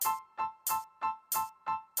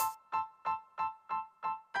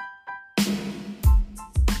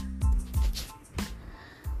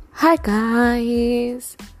Hi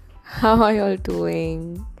guys, how are y'all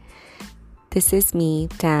doing? This is me,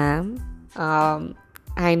 Tam.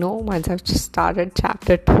 I know once I've just started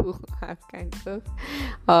chapter 2, I've kind of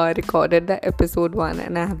recorded the episode 1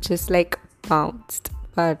 and I have just bounced.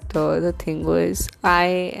 But the thing was,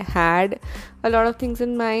 I had a lot of things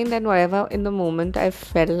in mind, and whatever in the moment I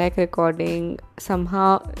felt like recording,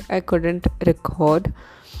 somehow I couldn't record.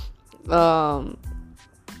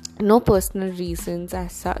 No personal reasons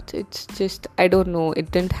as such, it's just I don't know,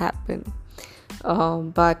 it didn't happen.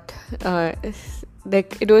 But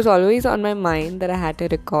it was always on my mind that I had to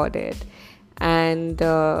record it. And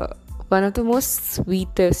one of the most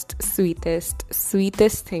sweetest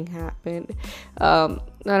thing happened. One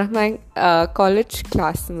of my college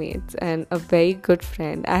classmates and a very good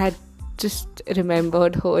friend, I had just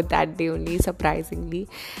remembered her that day only, surprisingly,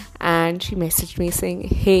 and she messaged me saying,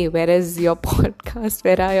 "Hey, where is your podcast?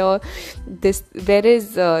 Where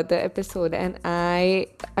is the episode?" And I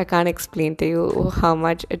can't explain to you how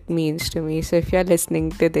much it means to me. So if you're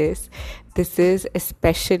listening to this is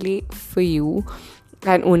especially for you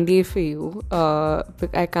and only for you.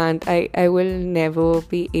 But I will never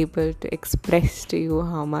be able to express to you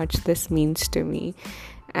how much this means to me.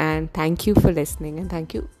 And thank you for listening, and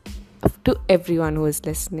thank you to everyone who is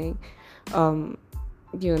listening.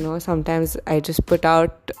 Sometimes I just put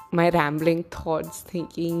out my rambling thoughts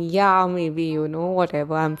thinking, yeah, maybe,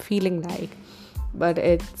 whatever I'm feeling like. But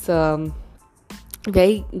it's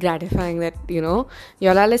very gratifying that, y'all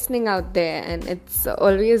are listening out there, and it's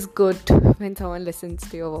always good when someone listens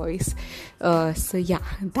to your voice. So yeah,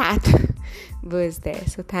 that was there.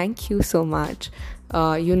 So thank you so much.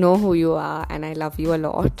 You know who you are, and I love you a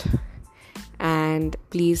lot. And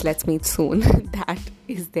please, let's meet soon. That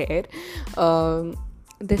is there.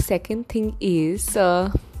 The second thing is,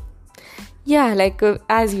 as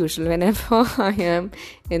usual, whenever I am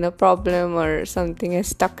in a problem or something is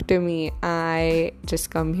stuck to me, I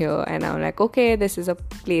just come here and I'm like, okay, this is a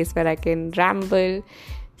place where I can ramble.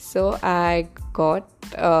 So I got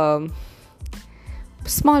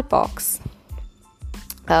smallpox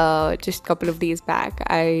just a couple of days back.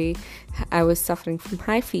 I was suffering from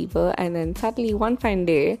high fever, and then suddenly one fine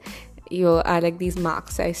day, I like these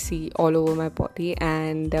marks I see all over my body,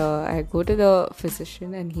 and I go to the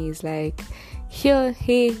physician and he's like, here,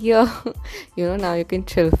 now you can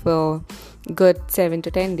chill for good 7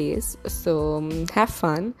 to 10 days, so have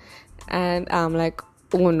fun. And I'm like,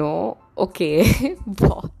 oh no, okay.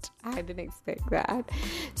 What? I didn't expect that.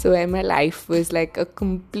 So when my life was like a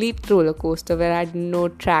complete roller coaster where I had no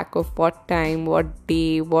track of what time, what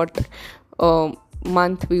day, what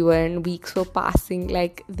month we were in, weeks were passing,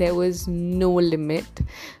 like there was no limit.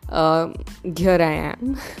 Here I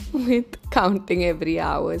am with counting every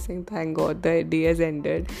hour, saying thank God the day has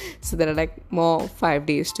ended, so there are more 5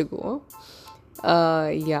 days to go.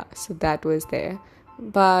 So that was there.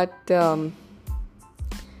 But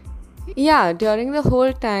during the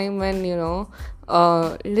whole time when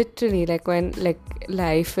literally when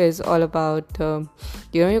life is all about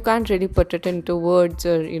you can't really put it into words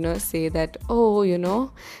or say that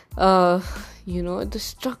the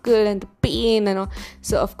struggle and the pain and all.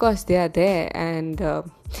 So of course they are there, and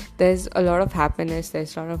there's a lot of happiness,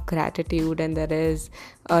 there's a lot of gratitude, and there is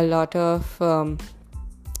a lot of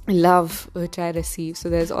love which I receive. So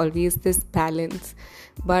there's always this balance,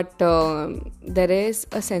 but there is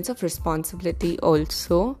a sense of responsibility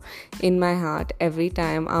also in my heart. Every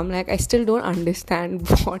time I'm like, I still don't understand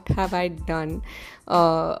what have I done.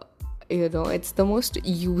 It's the most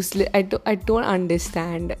useless. I don't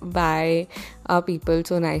understand why are people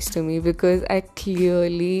so nice to me, because I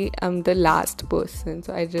clearly am the last person.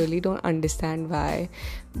 So I really don't understand why.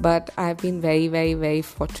 But I've been very, very, very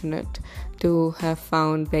fortunate to have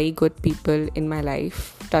found very good people in my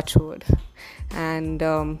life, touch wood. And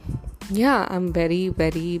I'm very,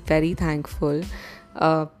 very, very thankful.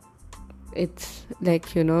 It's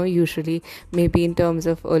usually maybe in terms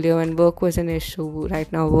of earlier when work was an issue, right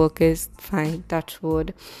now work is fine, touch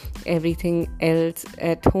wood. Everything else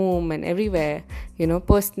at home and everywhere,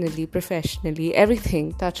 personally, professionally,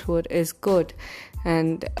 everything, touch wood, is good.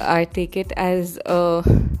 And I take it as a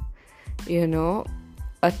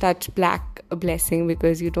touch black blessing,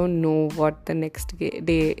 because you don't know what the next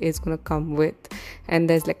day is going to come with, and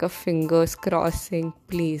there's a fingers crossing,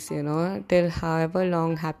 please, till however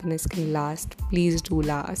long happiness can last, please do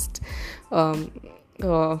last. And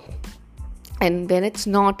when it's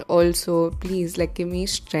not, also please give me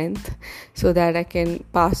strength so that I can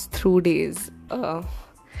pass through days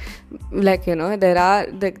Like, there are,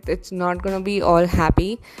 like, it's not gonna be all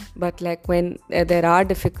happy, but like when there are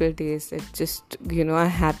difficulties, it just, I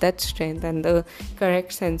have that strength and the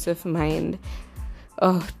correct sense of mind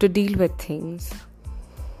to deal with things.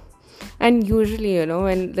 And usually,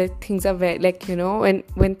 when the things are very, like,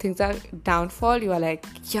 when things are downfall, you are like,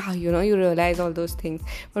 yeah, you realize all those things.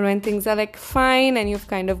 But when things are like fine and you've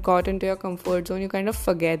kind of got into your comfort zone, you kind of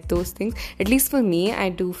forget those things. At least for me, I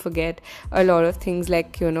do forget a lot of things.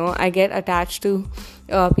 Like, I get attached to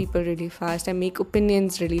people really fast. I make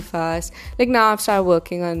opinions really fast. Like, now I've started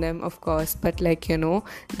working on them, of course, but like,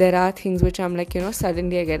 there are things which I'm like,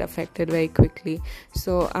 suddenly I get affected very quickly.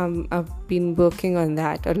 So I've been working on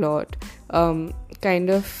that a lot.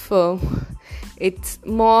 It's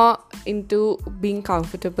more into being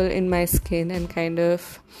comfortable in my skin and kind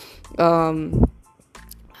of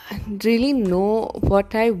really know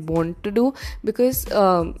what I want to do, because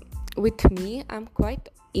with me, I'm quite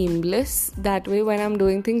aimless that way when I'm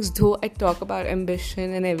doing things. Though I talk about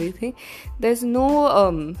ambition and everything, there's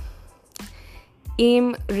no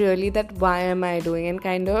aim really, that why am I doing, and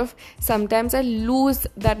kind of sometimes I lose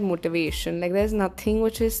that motivation. Like, there's nothing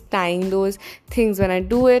which is tying those things. When I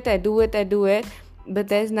do it, but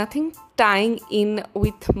there's nothing tying in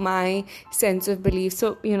with my sense of belief.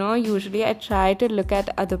 So, usually I try to look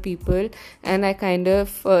at other people and I kind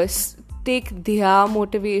of take their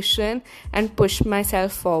motivation and push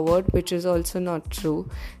myself forward, which is also not true.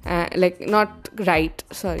 True,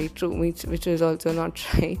 which is also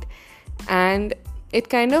not right. And it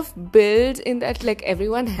kind of builds in that, like,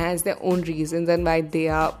 everyone has their own reasons and why they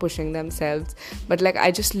are pushing themselves. But like,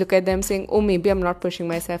 I just look at them saying, oh, maybe I'm not pushing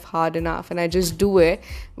myself hard enough, and I just do it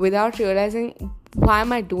without realizing, why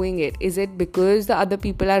am I doing it? Is it because the other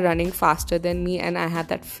people are running faster than me and I have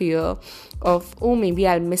that fear of, oh, maybe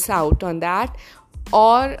I'll miss out on that?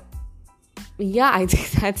 Or I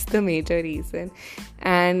think that's the major reason.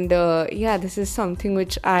 And this is something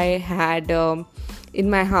which I had in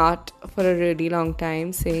my heart for a really long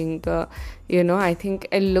time, saying I think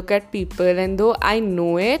I look at people, and though I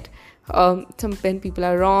know it, when people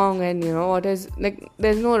are wrong, and what is, like,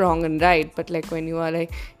 there's no wrong and right, but like when you are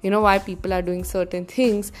like, why people are doing certain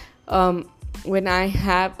things, when I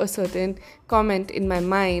have a certain comment in my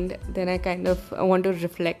mind, then I kind of want to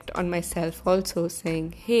reflect on myself also,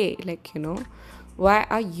 saying, hey, like, why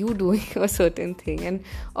are you doing a certain thing? And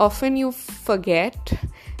often you forget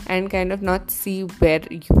and kind of not see where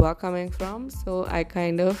you are coming from. So I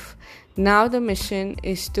kind of, now the mission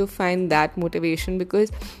is to find that motivation,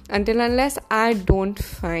 because unless I don't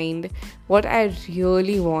find what I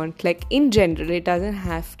really want, like in general, it doesn't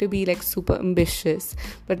have to be like super ambitious,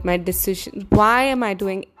 but my decision, why am I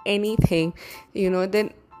doing anything,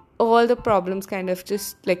 then all the problems kind of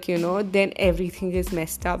just like, then everything is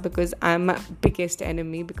messed up, because I'm my biggest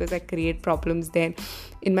enemy, because I create problems then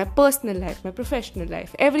in my personal life, my professional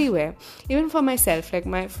life, everywhere, even for myself,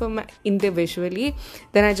 like for my individually.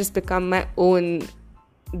 Then I just become my own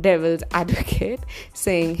devil's advocate,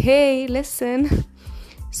 saying, hey, listen,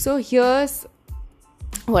 so here's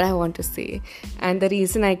what I want to say. And the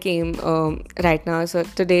reason I came right now, so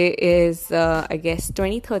today is I guess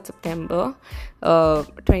 23rd September,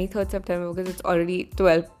 because it's already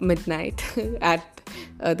 12 midnight at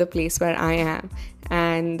the place where I am.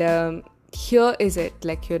 And here is it,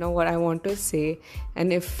 like, what I want to say,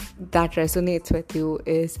 and if that resonates with you,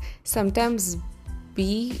 is sometimes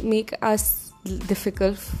we make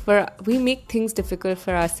things difficult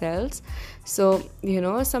for ourselves. So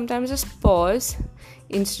sometimes just pause.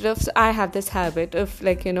 Instead of, I have this habit of,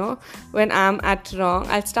 like, when I'm at wrong,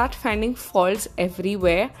 I'll start finding faults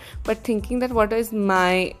everywhere, but thinking that what is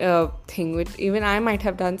my thing, which even I might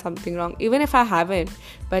have done something wrong, even if I haven't,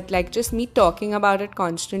 but like just me talking about it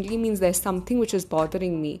constantly means there's something which is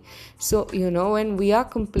bothering me. So when we are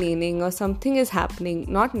complaining or something is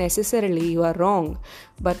happening, not necessarily you are wrong,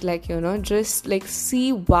 but like, just like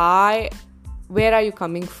see where are you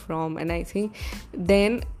coming from. And I think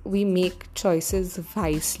then we make choices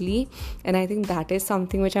wisely, and I think that is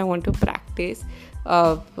something which I want to practice,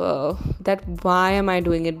 that why am I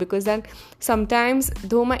doing it, because then sometimes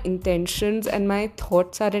though my intentions and my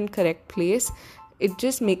thoughts are in correct place, it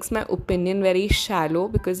just makes my opinion very shallow,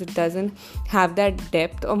 because it doesn't have that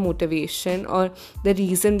depth or motivation or the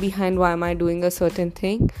reason behind why am I doing a certain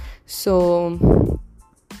thing. So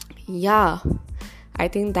I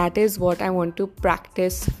think that is what I want to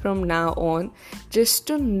practice from now on, just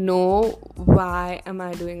to know why am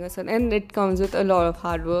I doing a certain, and it comes with a lot of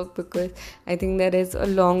hard work, because I think there is a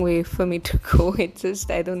long way for me to go. It's just,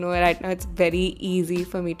 I don't know, right now it's very easy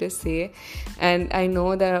for me to say, and I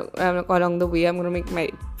know that along the way I'm going to make my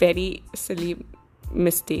very silly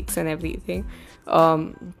mistakes and everything.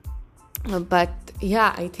 But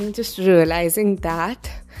yeah, I think just realizing that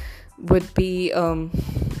would be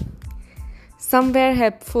somewhere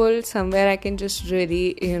helpful, somewhere I can just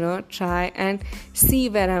really, try and see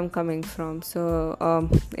where I'm coming from. So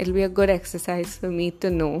it'll be a good exercise for me to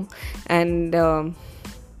know. And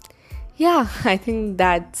yeah, I think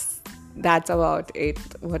that's about it,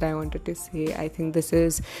 what I wanted to say. I think this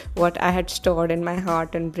is what I had stored in my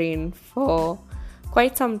heart and brain for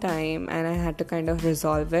quite some time, and I had to kind of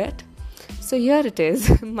resolve it. So here it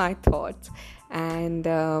is, my thoughts. And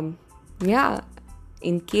yeah,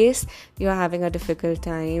 in case you're having a difficult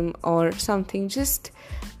time or something, just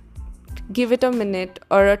give it a minute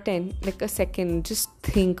or a second. Just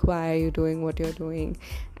think, why are you doing what you're doing?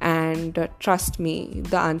 And trust me,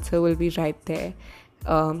 the answer will be right there.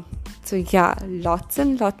 So yeah, lots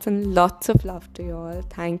and lots and lots of love to you all.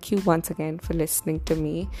 Thank you once again for listening to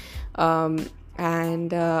me.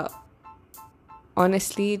 And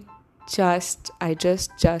honestly, I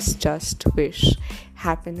just wish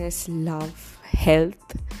happiness, love,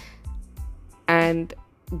 health, and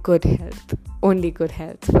good health. Only good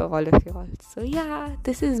health for all of you all. So yeah,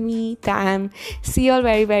 this is me, Tam. See you all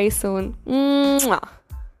very, very soon. Mwah.